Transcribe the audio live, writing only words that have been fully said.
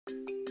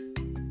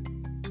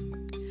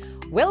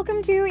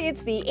Welcome to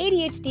It's the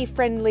ADHD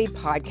Friendly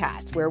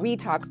Podcast, where we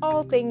talk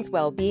all things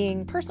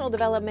well-being, personal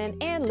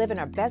development, and living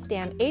our best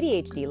damn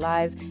ADHD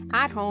lives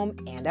at home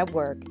and at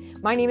work.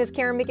 My name is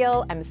Karen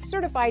McGill. I'm a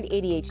certified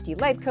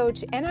ADHD life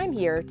coach, and I'm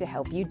here to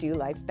help you do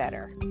life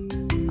better.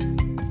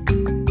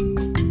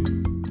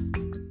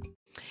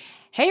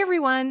 Hey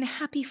everyone,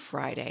 happy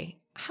Friday.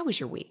 How was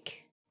your week?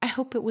 I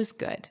hope it was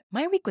good.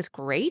 My week was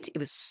great. It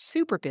was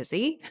super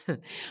busy.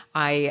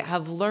 I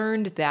have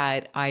learned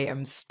that I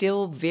am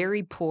still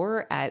very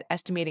poor at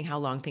estimating how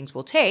long things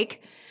will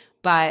take,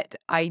 but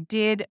I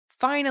did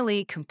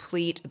finally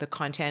complete the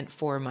content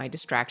for my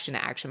distraction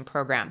action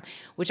program,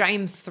 which I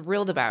am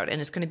thrilled about,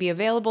 and it's going to be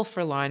available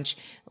for launch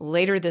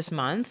later this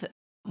month.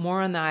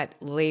 More on that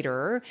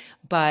later,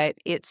 but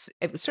it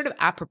was sort of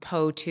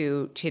apropos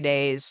to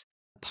today's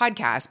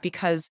podcast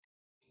because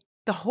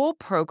the whole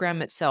program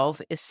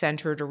itself is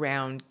centered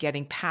around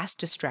getting past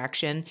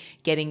distraction,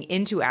 getting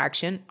into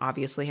action,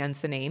 obviously hence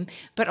the name,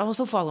 but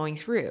also following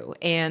through.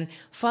 And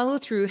follow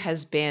through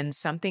has been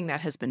something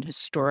that has been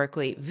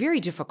historically very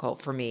difficult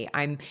for me.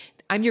 I'm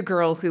your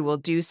girl who will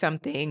do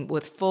something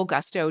with full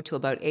gusto till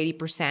about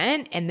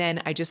 80%, and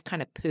then I just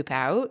kind of poop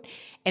out.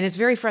 And it's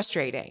very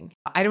frustrating.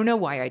 I don't know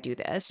why I do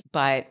this,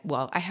 but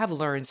well, I have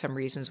learned some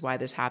reasons why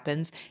this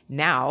happens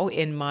now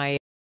in my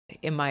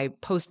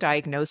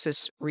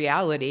post-diagnosis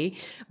reality,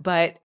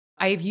 but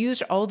I've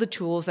used all the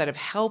tools that have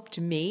helped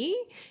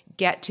me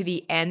get to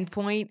the end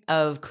point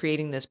of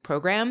creating this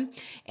program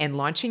and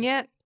launching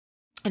it.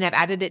 And I've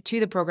added it to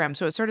the program.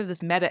 So it's sort of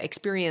this meta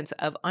experience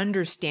of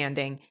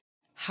understanding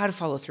how to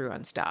follow through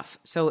on stuff.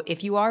 So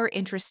if you are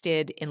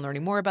interested in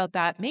learning more about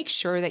that, make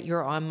sure that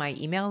you're on my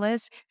email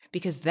list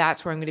because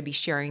that's where I'm going to be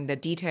sharing the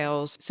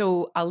details.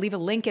 So I'll leave a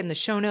link in the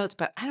show notes,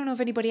 but I don't know if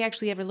anybody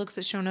actually ever looks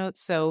at show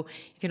notes. So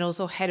you can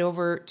also head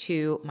over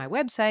to my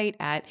website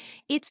at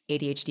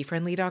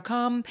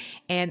itsadhdfriendly.com,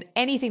 and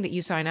anything that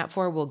you sign up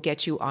for will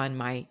get you on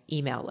my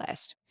email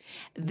list.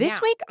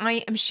 This week,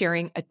 I am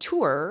sharing a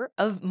tour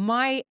of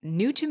my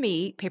new to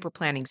me paper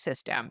planning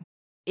system.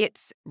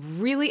 It's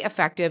really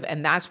effective,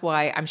 and that's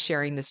why I'm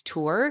sharing this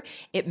tour.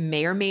 It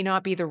may or may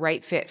not be the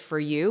right fit for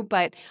you,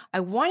 but I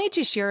wanted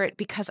to share it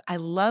because I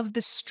love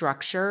the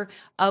structure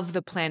of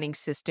the planning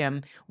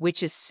system,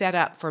 which is set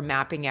up for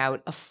mapping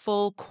out a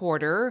full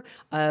quarter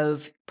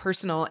of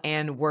personal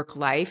and work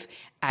life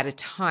at a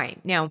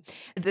time. Now,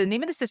 the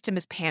name of the system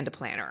is Panda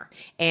Planner,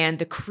 and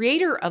the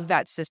creator of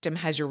that system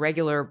has your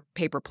regular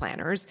paper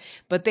planners,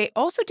 but they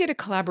also did a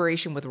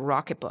collaboration with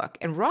Rocketbook,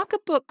 and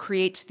Rocketbook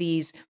creates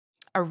these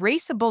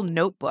erasable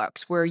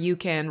notebooks where you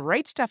can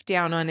write stuff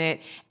down on it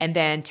and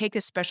then take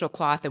a special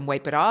cloth and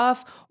wipe it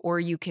off, or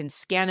you can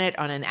scan it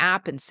on an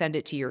app and send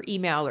it to your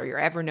email or your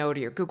Evernote or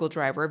your Google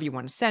Drive, wherever you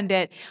want to send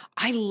it.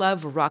 I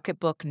love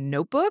Rocketbook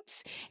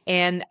notebooks,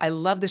 and I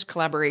love this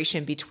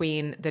collaboration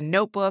between the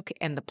notebook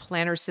and the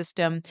planner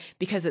system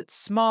because it's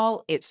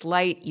small, it's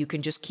light, you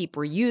can just keep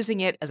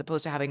reusing it as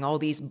opposed to having all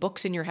these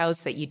books in your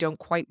house that you don't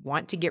quite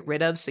want to get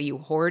rid of, so you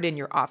hoard in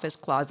your office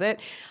closet.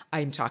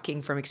 I'm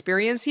talking from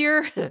experience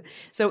here.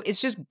 So it's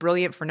just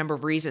brilliant for a number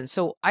of reasons.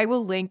 So I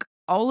will link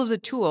all of the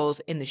tools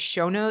in the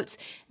show notes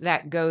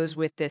that goes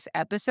with this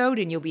episode,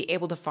 and you'll be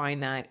able to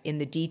find that in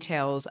the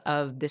details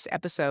of this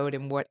episode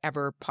and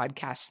whatever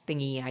podcast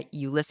thingy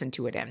you listen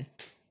to it in.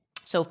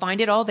 So find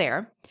it all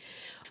there.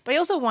 But I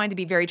also wanted to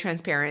be very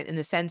transparent in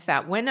the sense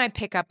that when I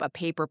pick up a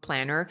paper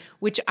planner,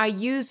 which I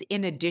use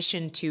in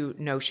addition to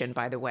Notion,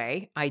 by the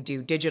way, I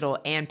do digital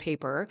and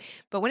paper.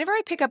 But whenever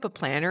I pick up a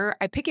planner,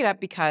 I pick it up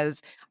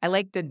because I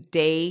like the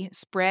day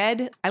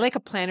spread. I like a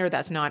planner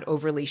that's not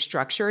overly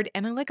structured,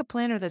 and I like a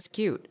planner that's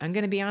cute. I'm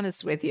going to be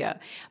honest with you.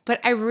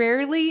 But I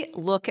rarely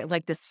look at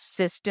like the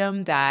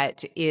system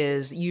that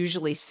is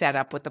usually set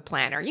up with the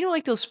planner. You know,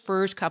 like those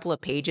first couple of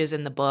pages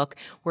in the book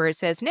where it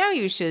says, now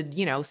you should,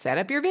 set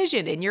up your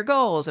vision and your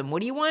goals and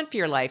what do you want for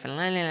your life and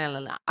la, la, la, la,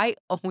 la. I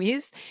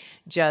always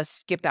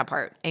just skip that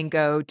part and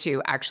go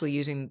to actually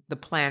using the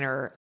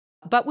planner.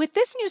 But with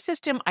this new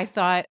system, I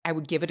thought I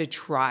would give it a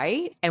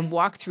try and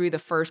walk through the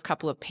first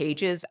couple of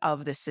pages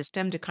of the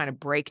system to kind of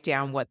break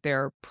down what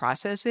their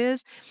process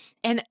is.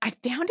 And I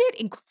found it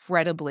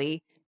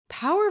incredibly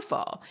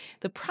powerful.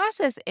 The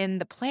process in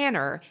the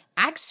planner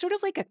acts sort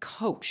of like a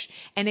coach,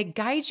 and it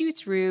guides you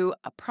through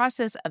a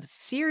process of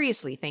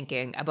seriously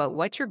thinking about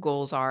what your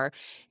goals are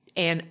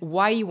and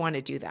why you want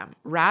to do them,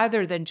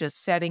 rather than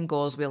just setting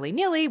goals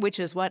willy-nilly, which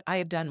is what I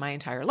have done my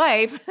entire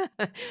life.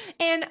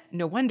 And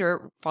no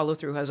wonder follow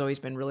through has always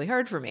been really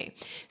hard for me.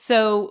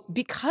 So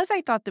because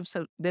I thought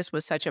this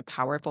was such a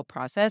powerful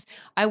process,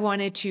 I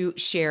wanted to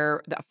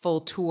share the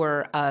full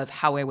tour of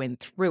how I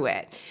went through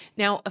it.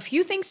 Now, a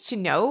few things to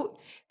note.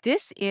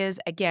 This is,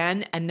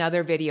 again,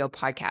 another video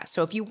podcast.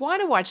 So if you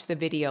want to watch the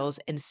videos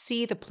and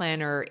see the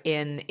planner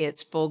in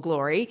its full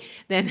glory,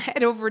 then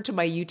head over to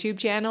my YouTube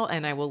channel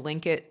and I will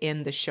link it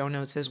in the show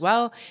notes as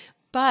well.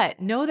 But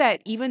know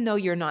that even though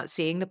you're not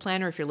seeing the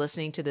planner, if you're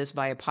listening to this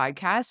via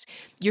podcast,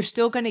 you're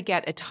still going to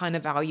get a ton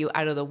of value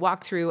out of the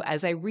walkthrough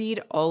as I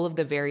read all of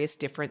the various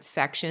different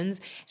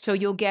sections. So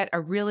you'll get a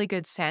really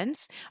good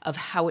sense of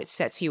how it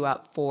sets you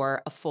up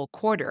for a full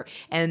quarter.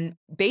 And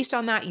based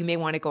on that, you may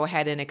want to go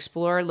ahead and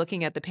explore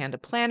looking at the Panda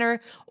Planner,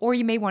 or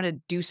you may want to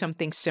do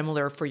something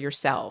similar for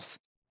yourself.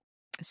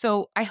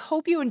 So I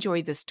hope you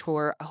enjoyed this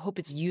tour. I hope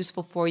it's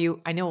useful for you.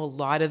 I know a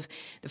lot of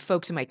the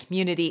folks in my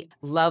community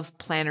love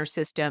planner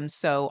systems,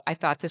 so I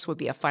thought this would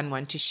be a fun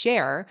one to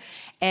share.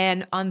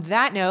 And on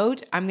that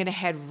note, I'm going to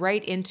head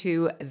right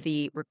into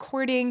the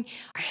recording.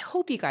 I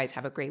hope you guys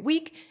have a great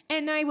week,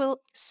 and I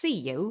will see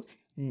you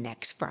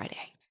next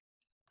Friday.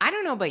 I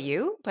don't know about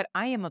you, but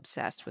I am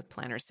obsessed with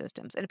planner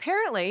systems. And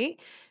apparently,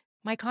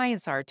 my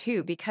clients are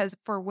too, because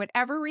for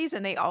whatever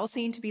reason, they all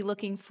seem to be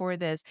looking for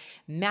this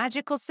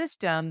magical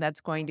system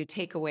that's going to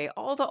take away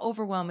all the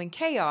overwhelming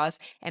chaos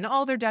and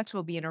all their ducks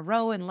will be in a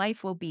row and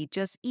life will be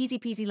just easy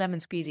peasy lemon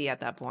squeezy at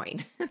that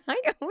point.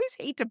 I always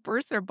hate to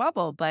burst their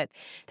bubble, but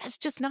that's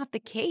just not the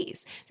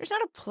case. There's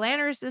not a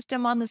planner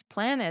system on this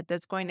planet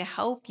that's going to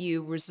help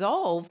you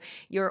resolve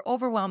your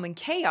overwhelming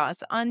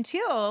chaos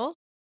until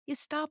you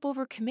stop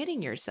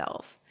overcommitting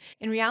yourself.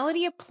 In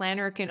reality, a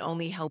planner can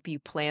only help you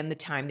plan the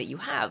time that you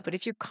have. But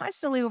if you're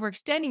constantly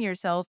overextending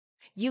yourself,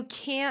 you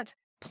can't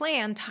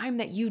plan time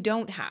that you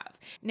don't have.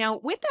 Now,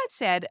 with that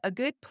said, a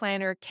good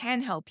planner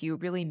can help you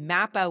really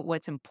map out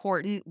what's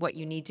important, what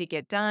you need to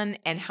get done,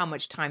 and how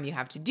much time you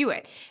have to do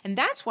it. And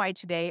that's why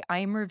today I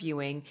am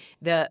reviewing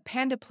the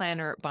Panda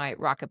Planner by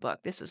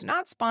Rocketbook. This is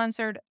not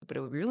sponsored, but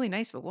it would be really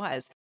nice if it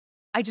was.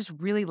 I just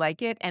really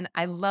like it, and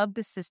I love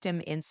the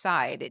system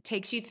inside. It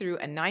takes you through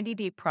a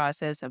 90-day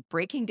process of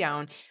breaking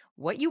down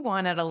what you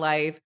want out of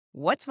life,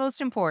 what's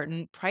most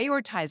important,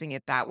 prioritizing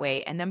it that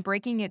way, and then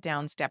breaking it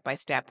down step by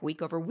step,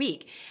 week over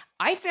week.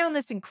 I found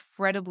this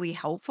incredibly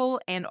helpful,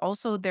 and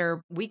also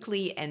their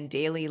weekly and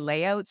daily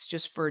layouts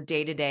just for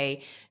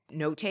day-to-day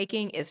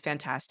note-taking is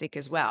fantastic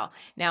as well.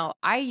 Now,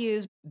 I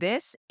use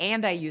this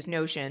and I use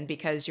Notion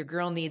because your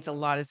girl needs a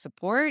lot of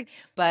support.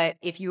 But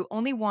if you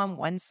only want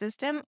one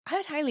system,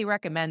 I'd highly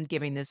recommend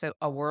giving this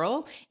a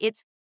whirl.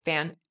 It's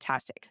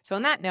fantastic. So,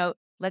 on that note,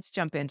 let's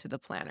jump into the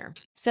planner.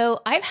 So,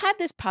 I've had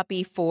this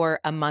puppy for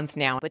a month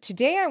now, but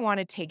today I want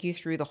to take you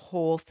through the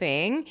whole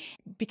thing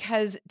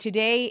because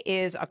today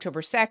is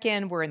October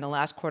 2nd. We're in the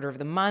last quarter of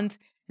the month.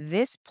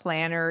 This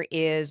planner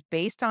is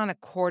based on a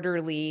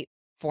quarterly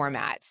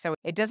format. So,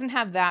 it doesn't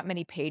have that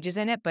many pages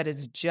in it, but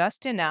it's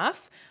just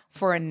enough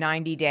for a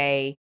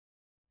 90-day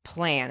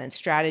plan and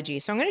strategy.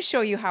 So I'm going to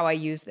show you how I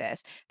use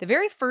this. The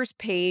very first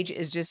page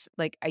is just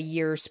like a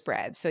year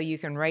spread. So you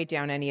can write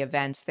down any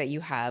events that you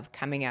have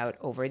coming out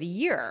over the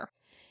year.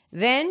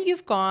 Then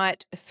you've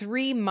got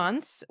 3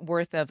 months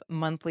worth of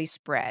monthly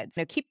spreads.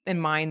 Now keep in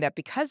mind that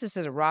because this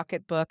is a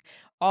Rocketbook,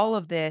 all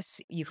of this,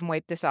 you can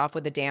wipe this off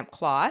with a damp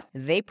cloth.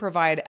 They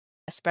provide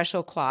a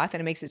special cloth and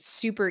it makes it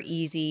super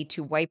easy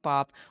to wipe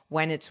off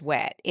when it's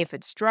wet. If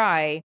it's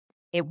dry,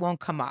 it won't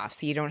come off,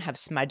 so you don't have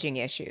smudging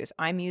issues.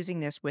 I'm using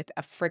this with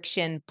a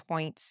friction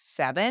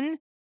 0.7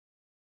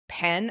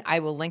 pen. I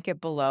will link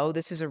it below.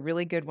 This is a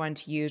really good one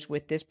to use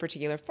with this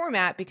particular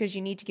format because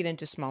you need to get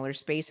into smaller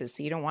spaces,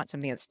 so you don't want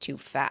something that's too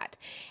fat.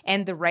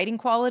 And the writing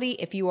quality,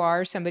 if you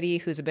are somebody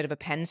who's a bit of a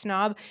pen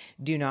snob,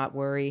 do not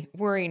worry.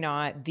 Worry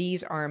not.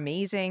 These are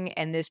amazing,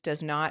 and this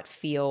does not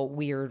feel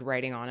weird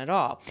writing on at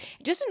all.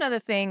 Just another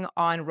thing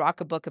on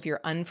Rocketbook, if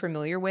you're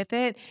unfamiliar with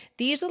it,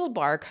 these little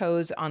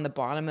barcodes on the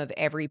bottom of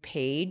every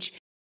page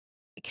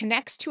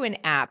connects to an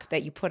app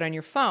that you put on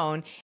your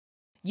phone.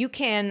 You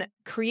can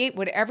create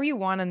whatever you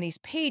want on these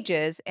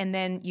pages, and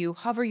then you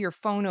hover your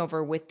phone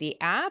over with the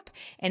app,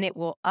 and it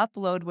will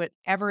upload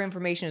whatever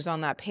information is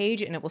on that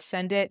page, and it will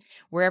send it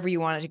wherever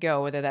you want it to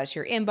go, whether that's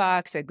your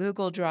inbox, a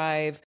Google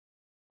Drive,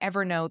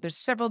 Evernote. There's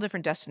several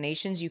different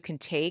destinations you can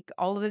take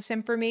all of this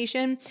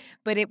information,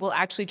 but it will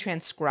actually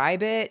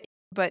transcribe it.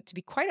 But to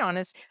be quite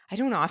honest, I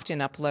don't often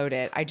upload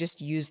it. I just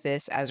use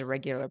this as a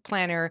regular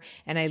planner,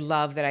 and I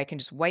love that I can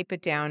just wipe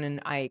it down, and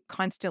I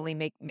constantly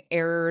make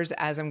errors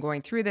as I'm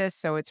going through this,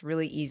 so it's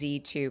really easy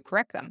to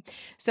correct them.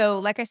 So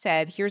like I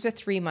said, here's a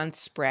 3-month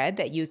spread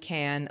that you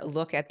can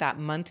look at that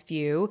month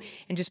view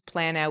and just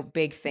plan out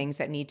big things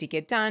that need to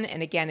get done.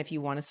 And again, if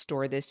you want to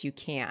store this, you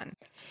can.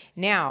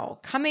 Now,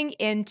 coming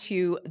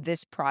into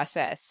this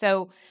process.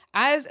 So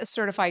as a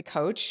certified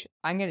coach,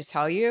 I'm going to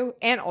tell you,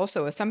 and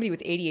also as somebody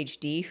with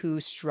ADHD who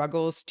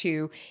struggles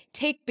to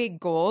take big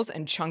goals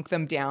and chunk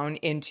them down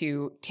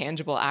into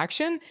tangible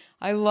action,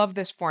 I love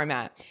this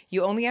format.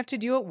 You only have to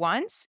do it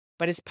once,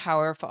 but it's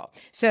powerful.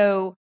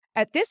 So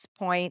at this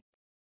point,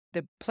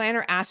 the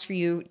planner asks for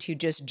you to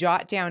just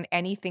jot down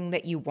anything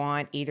that you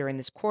want, either in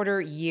this quarter,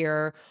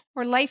 year,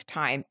 or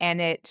lifetime. And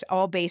it's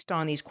all based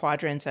on these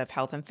quadrants of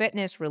health and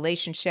fitness,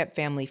 relationship,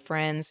 family,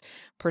 friends,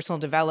 personal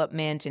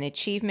development and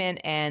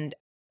achievement, and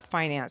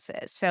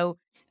finances. So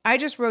I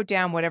just wrote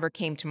down whatever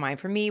came to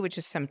mind for me, which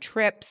is some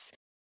trips,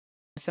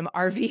 some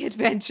RV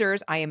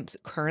adventures. I am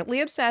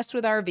currently obsessed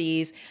with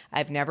RVs.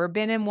 I've never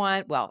been in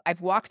one. Well,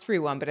 I've walked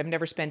through one, but I've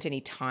never spent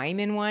any time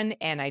in one,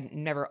 and I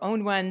never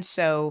owned one.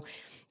 So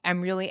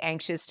I'm really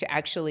anxious to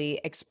actually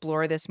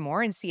explore this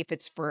more and see if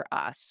it's for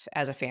us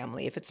as a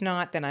family. If it's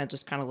not, then I'll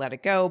just kind of let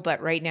it go.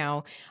 But right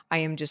now, I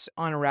am just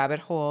on a rabbit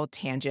hole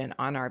tangent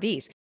on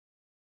RVs.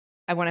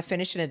 I want to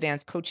finish an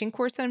advanced coaching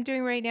course that I'm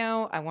doing right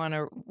now. I want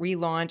to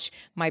relaunch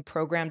my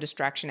program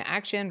Distraction to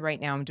Action.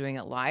 Right now, I'm doing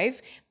it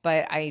live,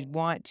 but I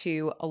want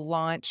to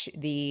launch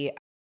the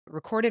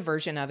recorded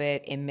version of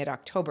it in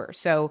mid-October.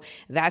 So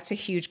that's a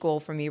huge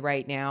goal for me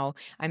right now.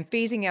 I'm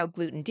phasing out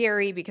gluten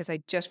dairy because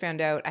I just found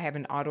out I have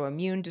an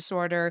autoimmune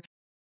disorder.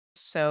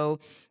 So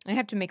I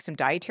have to make some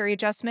dietary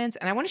adjustments.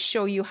 And I want to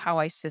show you how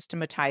I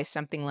systematize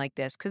something like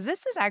this because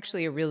this is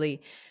actually a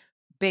really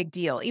big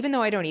deal. Even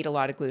though I don't eat a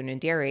lot of gluten and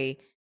dairy,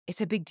 it's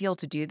a big deal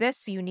to do this.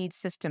 So you need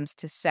systems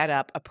to set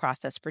up a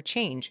process for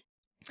change.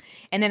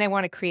 And then I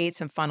want to create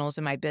some funnels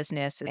in my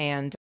business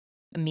and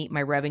meet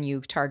my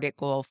revenue target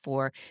goal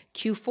for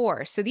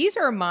Q4. So these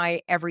are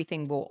my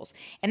everything goals.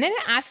 And then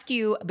I ask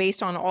you,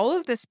 based on all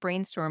of this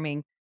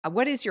brainstorming,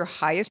 what is your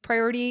highest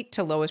priority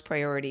to lowest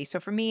priority? So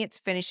for me, it's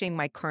finishing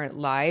my current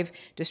live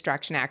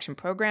distraction action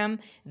program,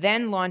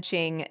 then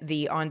launching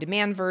the on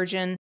demand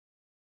version,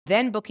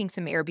 then booking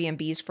some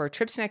Airbnbs for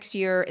trips next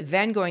year,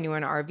 then going to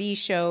an RV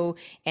show,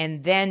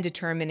 and then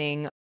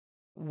determining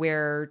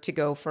where to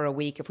go for a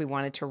week if we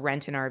wanted to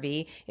rent an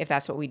RV, if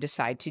that's what we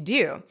decide to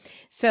do.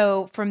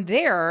 So from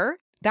there,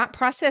 that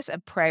process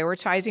of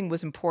prioritizing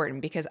was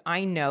important because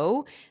I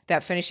know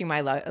that finishing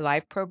my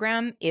live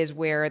program is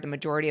where the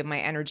majority of my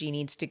energy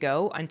needs to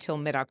go until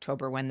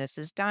mid-October when this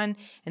is done.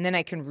 And then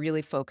I can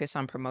really focus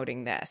on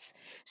promoting this.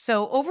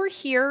 So over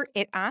here,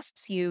 it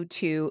asks you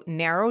to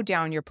narrow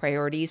down your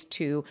priorities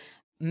to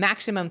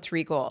maximum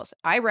 3 goals.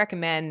 I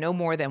recommend no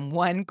more than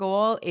 1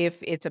 goal if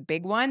it's a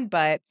big one,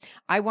 but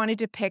I wanted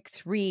to pick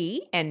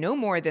 3 and no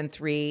more than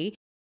 3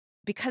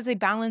 because they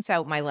balance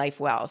out my life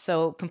well.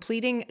 So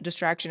completing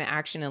distraction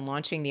action and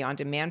launching the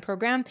on-demand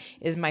program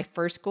is my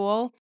first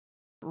goal.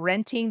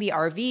 Renting the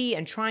RV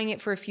and trying it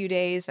for a few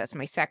days, that's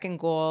my second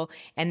goal.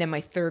 And then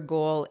my third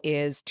goal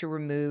is to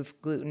remove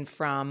gluten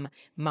from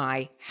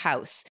my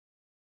house.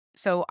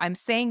 So I'm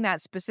saying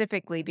that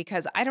specifically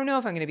because I don't know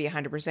if I'm going to be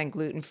 100%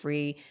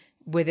 gluten-free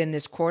within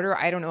this quarter.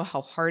 I don't know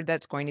how hard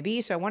that's going to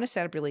be. So I want to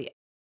set up really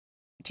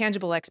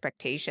tangible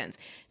expectations.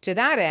 To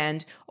that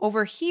end,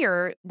 over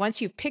here,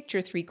 once you've picked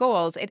your 3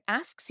 goals, it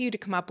asks you to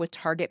come up with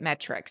target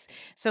metrics.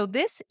 So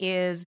this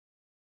is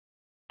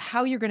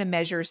how you're going to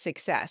measure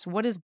success.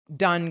 What is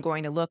done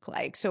going to look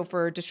like? So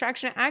for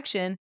distraction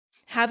action,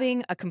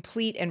 having a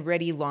complete and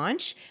ready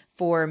launch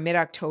for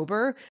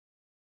mid-October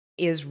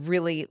is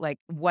really like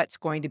what's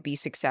going to be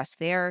success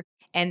there.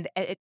 And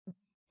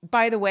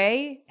by the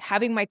way,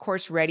 having my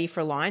course ready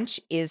for launch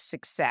is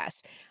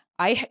success.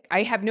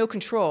 I have no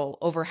control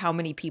over how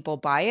many people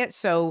buy it.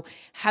 So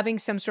having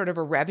some sort of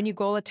a revenue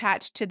goal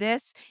attached to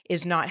this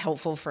is not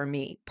helpful for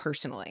me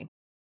personally.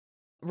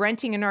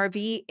 Renting an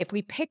RV, if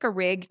we pick a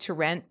rig to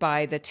rent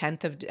by the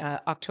 10th of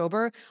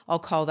October, I'll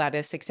call that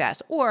a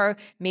success. Or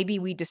maybe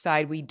we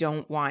decide we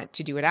don't want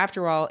to do it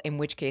after all, in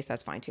which case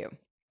that's fine too.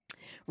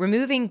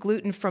 Removing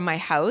gluten from my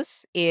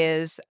house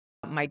is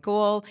my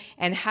goal,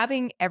 and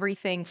having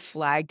everything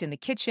flagged in the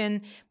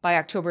kitchen by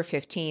October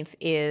 15th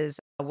is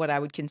what I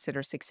would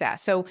consider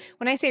success. So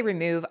when I say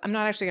remove, I'm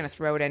not actually going to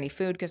throw out any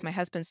food because my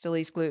husband still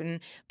eats gluten,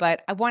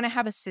 but I want to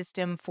have a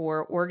system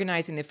for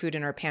organizing the food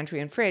in our pantry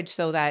and fridge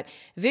so that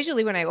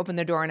visually when I open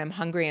the door and I'm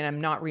hungry and I'm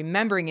not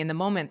remembering in the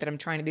moment that I'm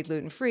trying to be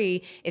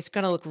gluten-free, it's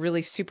going to look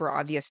really super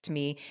obvious to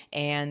me,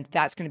 and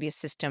that's going to be a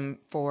system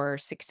for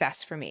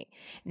success for me.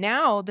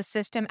 Now, the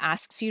system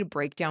asks you to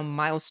break down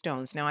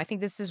milestones. Now, I think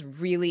this is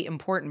really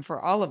important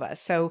for all of us.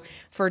 So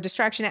for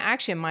distraction to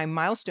action, my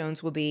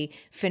milestones will be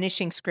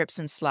finishing scripts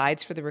and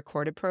slides for the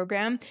recorded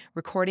program,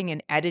 recording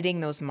and editing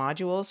those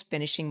modules,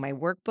 finishing my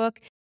workbook,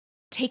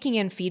 taking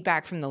in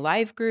feedback from the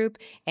live group,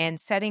 and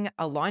setting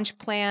a launch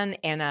plan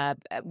and a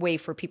way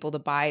for people to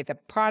buy the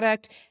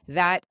product.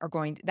 That's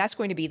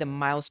going to be the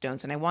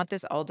milestones. And I want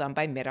this all done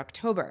by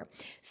mid-October.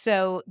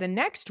 So the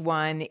next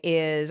one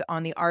is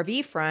on the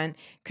RV front,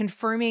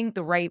 confirming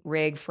the right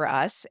rig for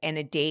us and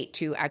a date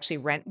to actually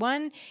rent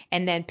one,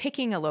 and then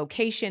picking a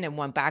location and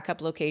one backup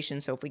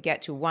location. So if we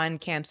get to one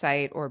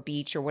campsite or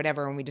beach or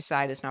whatever, and we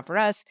decide it's not for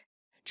us,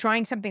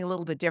 trying something a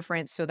little bit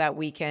different so that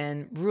we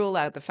can rule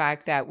out the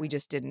fact that we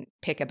just didn't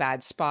pick a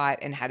bad spot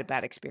and had a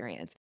bad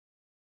experience.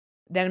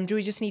 Then do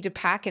we just need to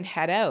pack and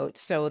head out?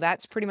 So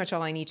that's pretty much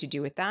all I need to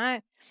do with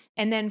that.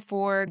 And then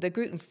for the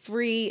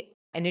gluten-free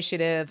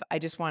initiative, I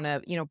just want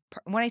to,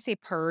 when I say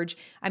purge,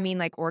 I mean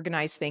like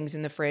organize things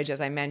in the fridge, as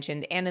I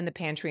mentioned, and in the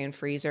pantry and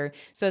freezer.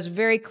 So it's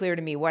very clear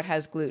to me what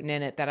has gluten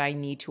in it that I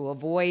need to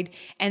avoid.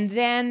 And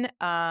then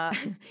I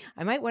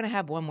might want to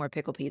have one more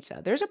pickle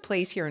pizza. There's a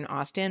place here in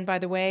Austin, by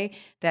the way,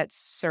 that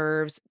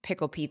serves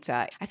pickle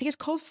pizza. I think it's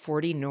called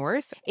 40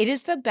 North. It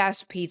is the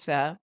best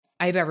pizza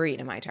I've ever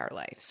eaten in my entire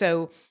life.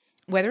 So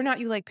Whether or not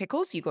you like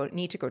pickles,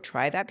 need to go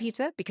try that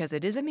pizza because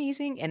it is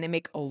amazing and they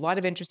make a lot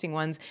of interesting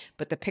ones,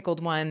 but the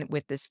pickled one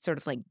with this sort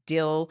of like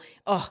dill,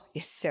 oh,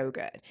 is so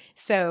good.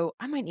 So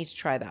I might need to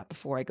try that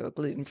before I go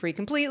gluten-free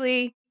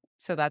completely.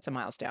 So that's a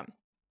milestone.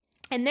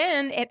 And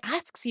then it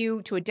asks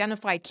you to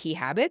identify key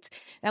habits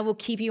that will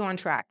keep you on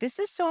track. This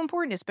is so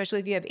important, especially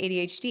if you have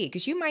ADHD,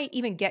 because you might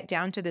even get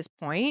down to this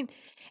point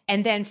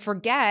and then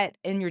forget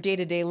in your day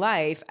to day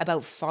life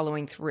about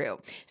following through.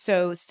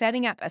 So,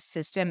 setting up a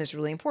system is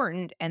really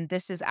important. And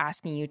this is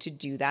asking you to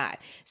do that.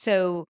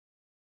 So,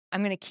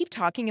 I'm going to keep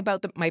talking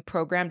about my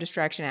program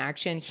Distraction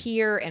Action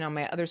here and on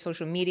my other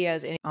social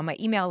medias and on my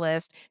email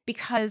list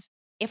because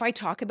if I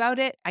talk about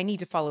it, I need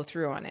to follow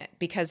through on it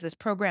because this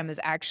program is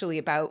actually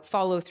about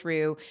follow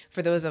through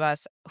for those of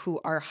us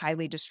who are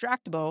highly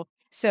distractible.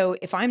 So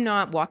if I'm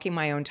not walking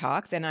my own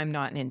talk, then I'm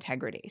not in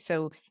integrity.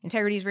 So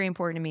integrity is very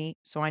important to me.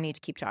 So I need to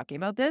keep talking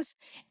about this.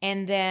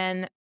 And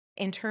then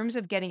in terms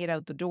of getting it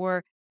out the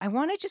door, I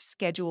want to just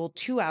schedule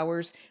 2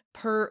 hours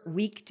per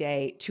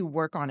weekday to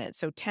work on it.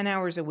 So 10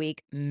 hours a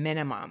week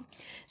minimum.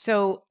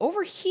 So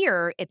over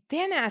here, it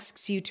then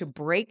asks you to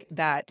break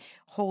that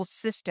whole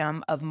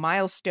system of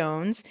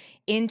milestones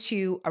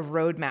into a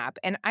roadmap.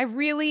 And I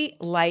really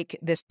like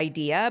this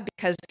idea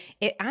because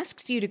it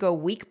asks you to go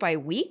week by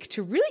week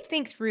to really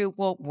think through,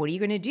 well, what are you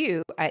going to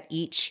do at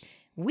each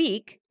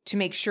week to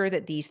make sure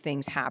that these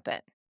things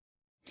happen?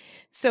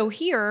 So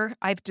here,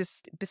 I've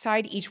just,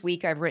 beside each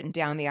week, I've written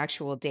down the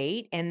actual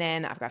date, and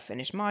then I've got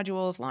finished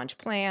modules, launch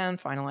plan,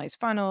 finalize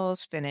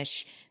funnels,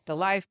 finish the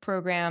live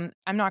program.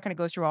 I'm not going to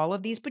go through all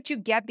of these, but you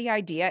get the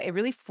idea. It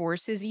really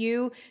forces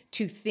you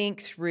to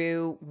think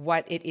through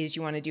what it is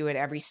you want to do at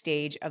every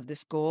stage of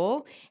this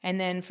goal. And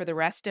then for the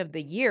rest of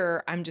the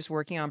year, I'm just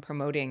working on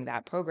promoting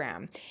that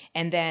program.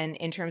 And then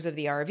in terms of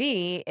the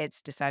RV,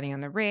 it's deciding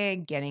on the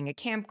rig, getting a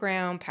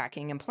campground,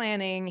 packing and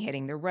planning,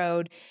 hitting the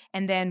road,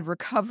 and then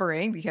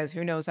recovering because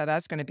who knows how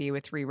that's going to be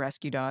with 3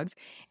 rescue dogs,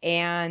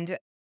 and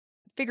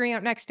figuring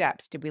out next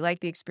steps. Did we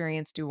like the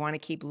experience? Do we want to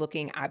keep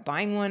looking at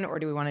buying one or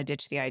do we want to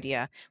ditch the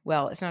idea?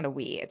 Well, it's not a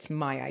we, it's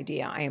my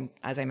idea. I am,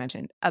 as I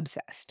mentioned,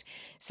 obsessed.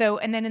 So,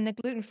 and then in the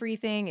gluten-free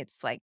thing,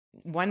 it's like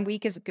 1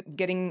 week is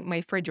getting my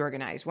fridge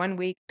organized, 1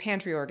 week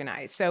pantry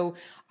organized. So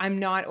I'm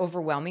not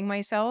overwhelming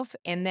myself.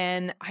 And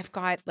then I've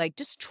got like,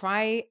 just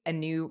try a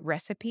new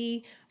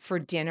recipe for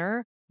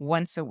dinner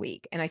once a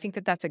week. And I think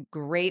that that's a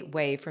great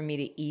way for me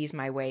to ease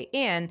my way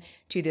in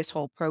to this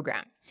whole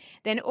program.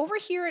 Then over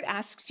here, it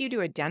asks you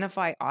to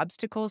identify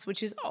obstacles,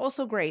 which is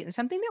also great and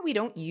something that we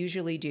don't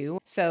usually do.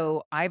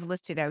 So I've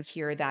listed out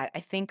here that I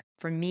think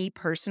for me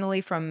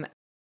personally, from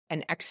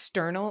an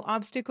external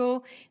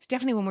obstacle, it's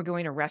definitely when we're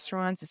going to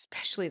restaurants,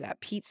 especially that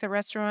pizza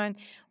restaurant.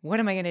 What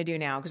am I going to do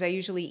now? Because I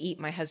usually eat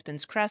my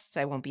husband's crusts.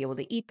 I won't be able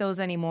to eat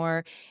those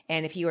anymore.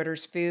 And if he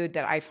orders food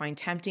that I find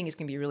tempting, it's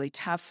going to be really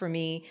tough for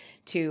me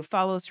to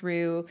follow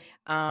through.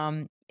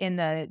 In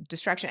the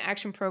Distraction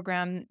Action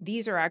Program,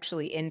 these are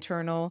actually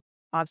internal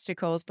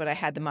obstacles, but I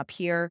had them up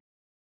here.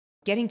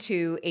 Getting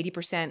to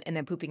 80% and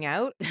then pooping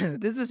out.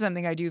 This is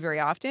something I do very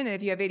often. And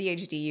if you have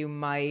ADHD, you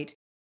might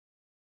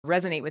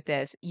resonate with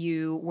this.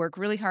 You work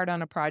really hard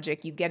on a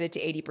project, you get it to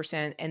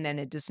 80%, and then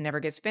it just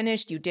never gets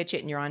finished. You ditch it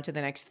and you're on to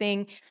the next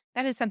thing.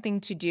 That is something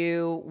to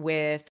do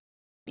with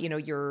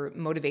your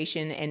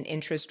motivation and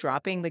interest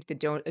dropping, like the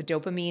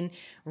dopamine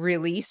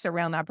release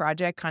around that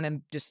project kind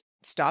of just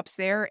stops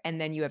there,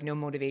 and then you have no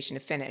motivation to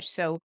finish.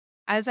 So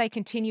as I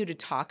continue to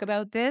talk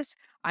about this,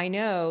 I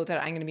know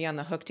that I'm going to be on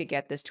the hook to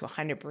get this to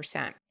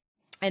 100%.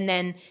 And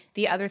then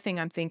the other thing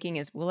I'm thinking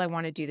is, will I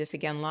want to do this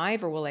again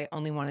live or will I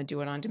only want to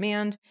do it on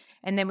demand?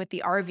 And then with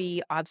the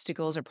RV,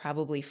 obstacles are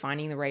probably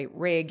finding the right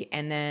rig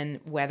and then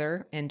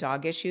weather and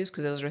dog issues,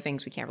 because those are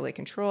things we can't really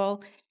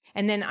control.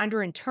 And then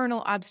under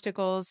internal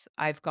obstacles,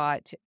 I've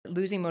got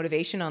losing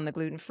motivation on the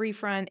gluten-free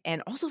front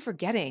and also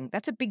forgetting.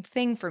 That's a big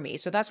thing for me.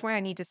 So that's why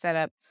I need to set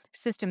up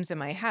systems in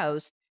my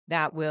house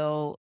that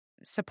will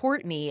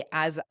support me,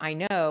 as I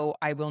know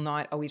I will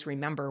not always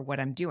remember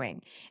what I'm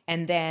doing.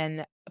 And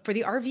then for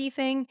the RV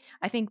thing,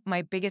 I think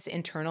my biggest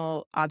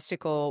internal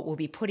obstacle will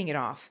be putting it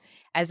off,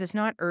 as it's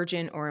not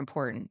urgent or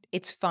important.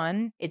 It's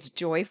fun, it's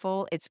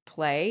joyful, it's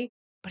play,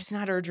 but it's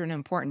not urgent and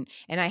important.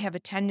 And I have a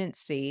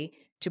tendency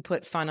to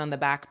put fun on the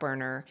back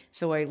burner.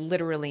 So I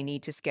literally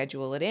need to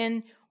schedule it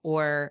in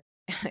or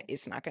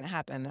it's not going to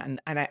happen.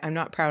 And I'm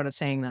not proud of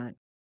saying that.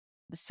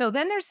 So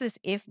then there's this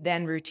if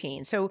then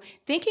routine. So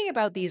thinking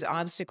about these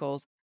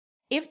obstacles,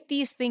 if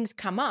these things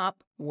come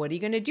up, what are you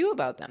going to do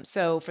about them?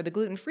 So for the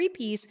gluten-free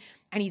piece,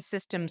 I need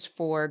systems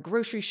for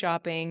grocery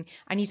shopping.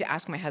 I need to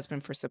ask my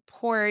husband for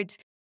support.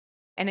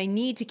 And I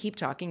need to keep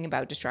talking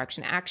about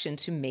distraction action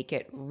to make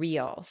it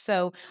real.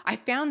 So I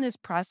found this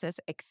process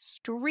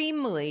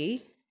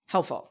extremely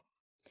helpful.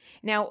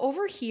 Now,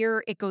 over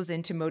here, it goes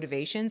into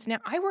motivations. Now,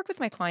 I work with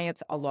my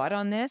clients a lot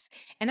on this,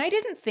 and I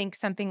didn't think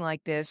something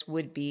like this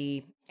would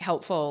be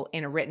helpful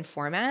in a written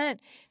format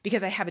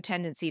because I have a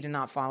tendency to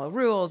not follow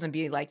rules and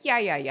be like,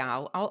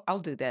 yeah, I'll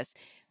do this.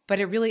 but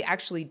it really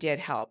actually did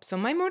help. So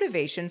my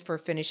motivation for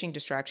finishing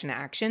Distraction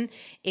Action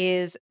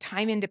is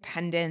time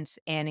independence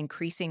and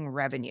increasing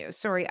revenue.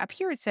 Sorry, up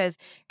here it says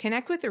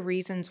connect with the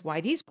reasons why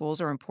these goals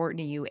are important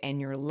to you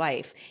and your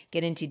life.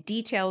 Get into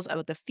details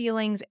about the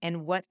feelings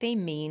and what they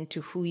mean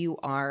to who you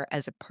are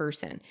as a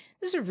person.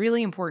 This is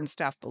really important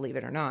stuff, believe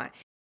it or not.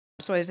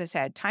 So, as I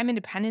said, time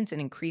independence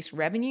and increased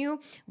revenue,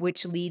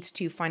 which leads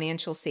to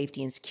financial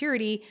safety and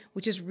security,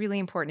 which is really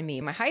important to me.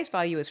 My highest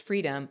value is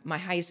freedom. My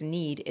highest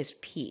need is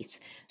peace.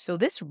 So,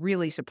 this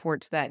really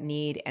supports that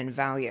need and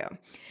value.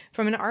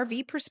 From an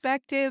RV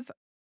perspective,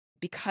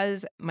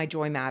 because my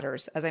joy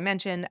matters, as I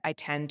mentioned, I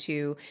tend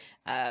to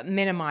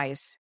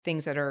minimize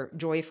things that are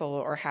joyful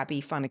or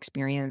happy, fun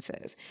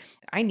experiences.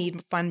 I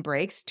need fun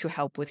breaks to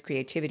help with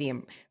creativity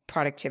and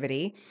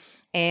productivity.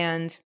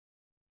 And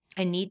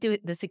I need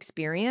this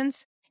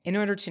experience in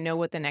order to know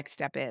what the next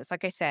step is.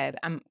 Like I said,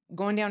 I'm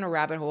going down a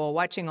rabbit hole,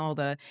 watching all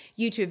the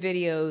YouTube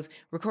videos,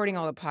 recording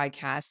all the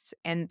podcasts,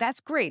 and that's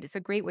great. It's a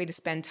great way to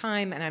spend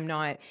time. And I'm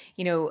not,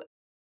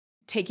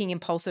 taking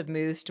impulsive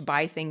moves to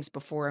buy things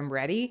before I'm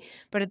ready.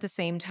 But at the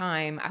same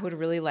time, I would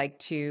really like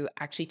to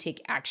actually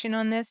take action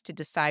on this to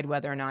decide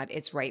whether or not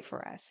it's right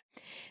for us.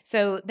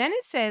 So then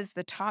it says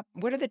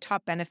what are the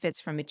top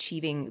benefits from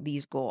achieving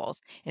these goals?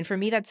 And for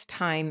me, that's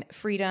time,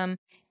 freedom,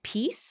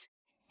 peace,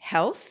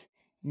 health,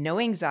 no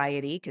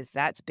anxiety, because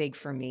that's big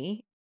for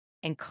me,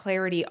 and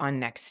clarity on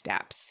next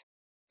steps.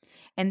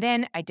 And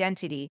then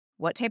identity.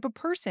 What type of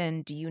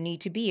person do you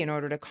need to be in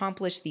order to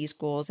accomplish these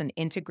goals and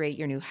integrate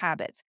your new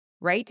habits?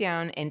 Write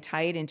down and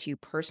tie it into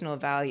personal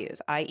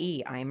values,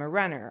 i.e., I am a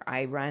runner.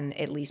 I run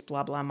at least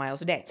blah, blah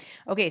miles a day.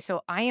 Okay,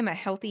 so I am a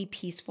healthy,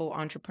 peaceful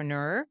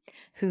entrepreneur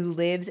who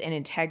lives in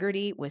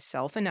integrity with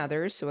self and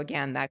others. So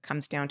again, that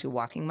comes down to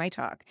walking my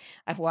talk.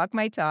 I walk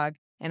my talk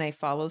and I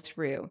follow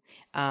through.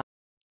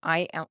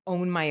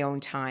 Own my own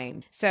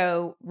time.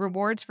 So,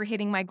 rewards for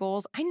hitting my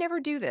goals. I never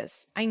do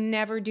this. I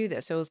never do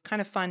this. So, it was kind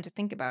of fun to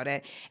think about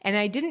it. And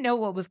I didn't know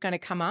what was going to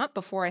come up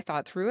before I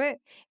thought through it.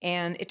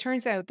 And it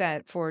turns out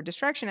that for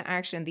Distraction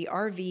Action, the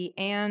RV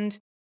and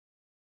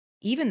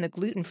even the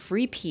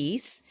gluten-free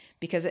piece,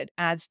 because it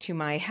adds to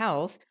my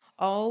health,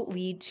 all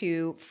lead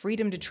to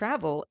freedom to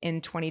travel in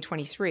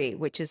 2023,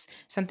 which is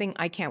something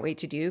I can't wait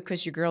to do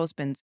because your girl has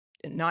been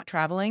not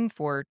traveling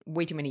for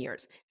way too many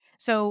years.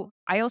 So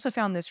I also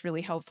found this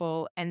really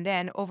helpful. And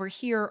then over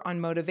here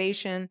on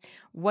motivation,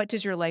 what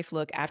does your life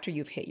look after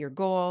you've hit your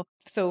goal?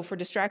 So for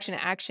Distraction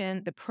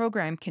Action, the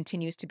program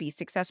continues to be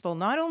successful,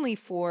 not only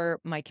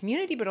for my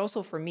community, but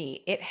also for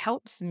me. It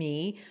helps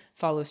me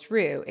follow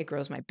through. It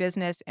grows my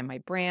business and my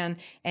brand.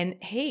 And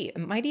hey, it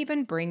might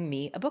even bring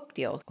me a book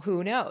deal.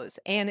 Who knows?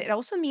 And it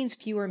also means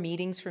fewer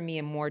meetings for me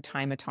and more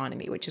time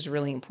autonomy, which is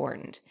really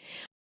important.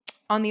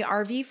 On the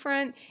RV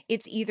front,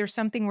 it's either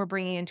something we're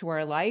bringing into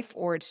our life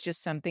or it's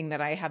just something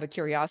that I have a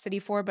curiosity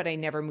for, but I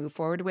never move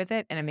forward with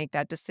it. And I make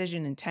that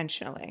decision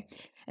intentionally.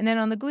 And then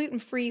on the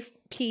gluten-free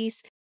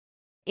piece,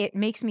 it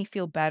makes me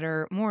feel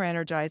better, more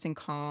energized and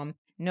calm,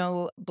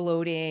 no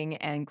bloating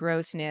and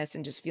grossness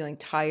and just feeling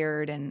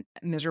tired and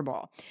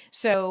miserable.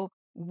 So,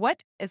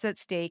 what is at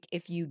stake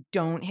if you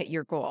don't hit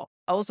your goal?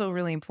 Also,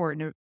 really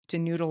important to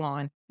noodle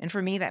on. And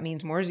for me, that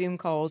means more Zoom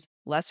calls,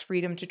 less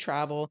freedom to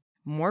travel,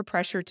 more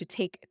pressure to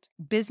take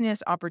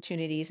business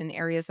opportunities in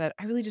areas that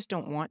I really just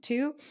don't want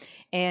to.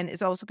 And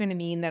it's also going to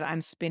mean that I'm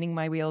spinning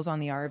my wheels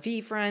on the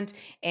RV front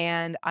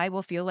and I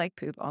will feel like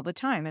poop all the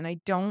time. And I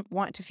don't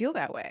want to feel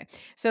that way.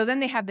 So then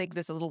they have like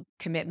this little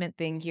commitment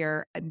thing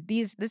here.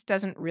 This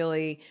doesn't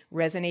really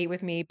resonate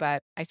with me,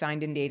 but I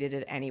signed and dated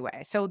it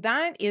anyway. So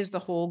that is the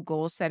whole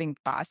goal setting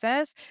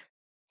process.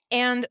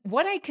 And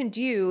what I can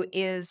do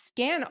is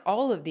scan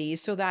all of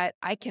these so that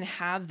I can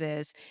have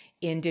this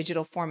in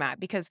digital format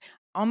because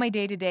on my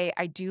day to day,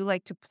 I do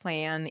like to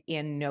plan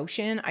in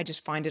Notion. I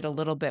just find it a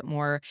little bit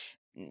more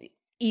mm,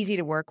 easy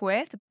to work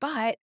with,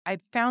 but I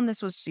found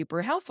this was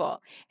super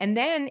helpful. And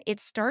then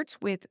it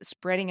starts with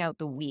spreading out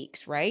the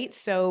weeks, right?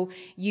 So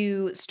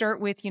you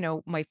start with,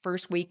 my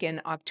first week in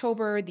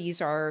October.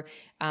 These are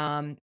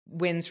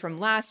wins from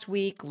last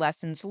week,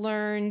 lessons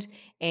learned,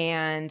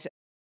 and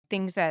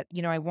things that,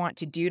 I want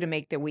to do to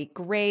make the week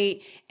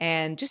great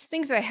and just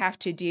things that I have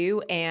to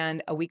do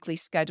and a weekly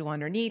schedule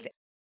underneath.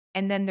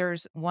 And then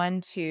there's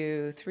one,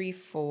 two, three,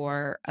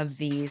 four of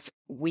these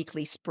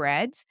weekly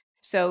spreads.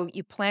 So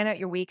you plan out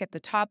your week at the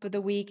top of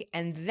the week.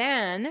 And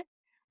then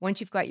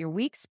once you've got your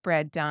week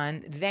spread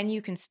done, then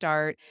you can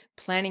start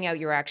planning out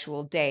your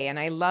actual day. And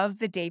I love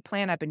the day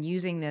plan. I've been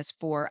using this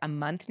for a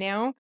month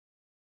now.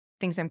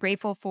 Things I'm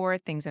grateful for,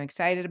 things I'm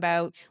excited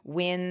about,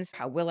 wins,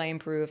 how will I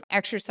improve,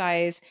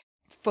 exercise,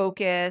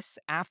 focus,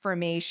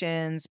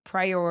 affirmations,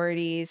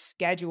 priorities,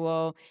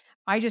 schedule.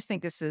 I just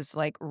think this is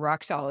like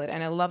rock solid.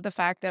 And I love the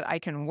fact that I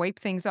can wipe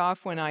things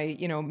off when I,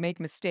 make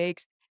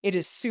mistakes. It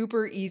is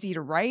super easy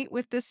to write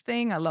with this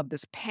thing. I love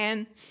this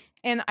pen.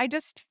 And I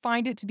just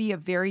find it to be a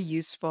very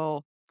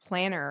useful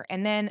planner.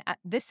 And then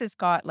this has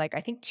got like, I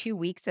think 2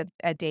 weeks of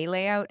a day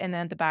layout. And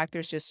then at the back,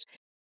 there's just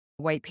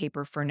white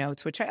paper for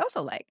notes, which I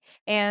also like.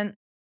 And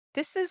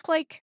this is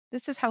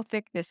how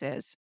thick this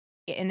is.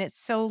 and it's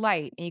so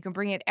light, and you can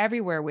bring it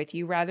everywhere with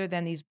you rather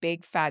than these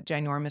big, fat,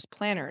 ginormous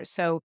planners.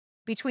 So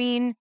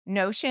between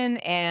Notion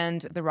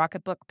and the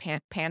Rocketbook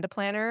Panda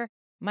planner,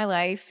 my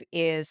life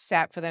is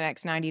set for the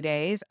next 90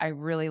 days. I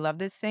really love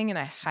this thing, and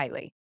I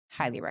highly,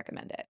 highly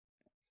recommend it.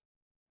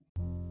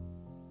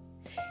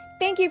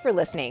 Thank you for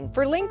listening.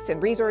 For links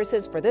and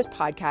resources for this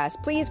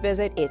podcast, please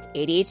visit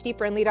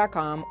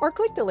itsadhdfriendly.com or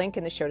click the link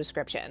in the show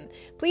description.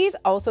 Please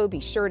also be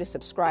sure to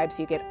subscribe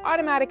so you get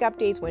automatic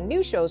updates when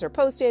new shows are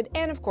posted.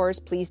 And of course,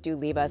 please do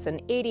leave us an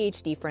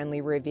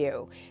ADHD-friendly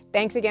review.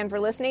 Thanks again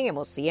for listening, and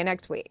we'll see you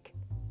next week.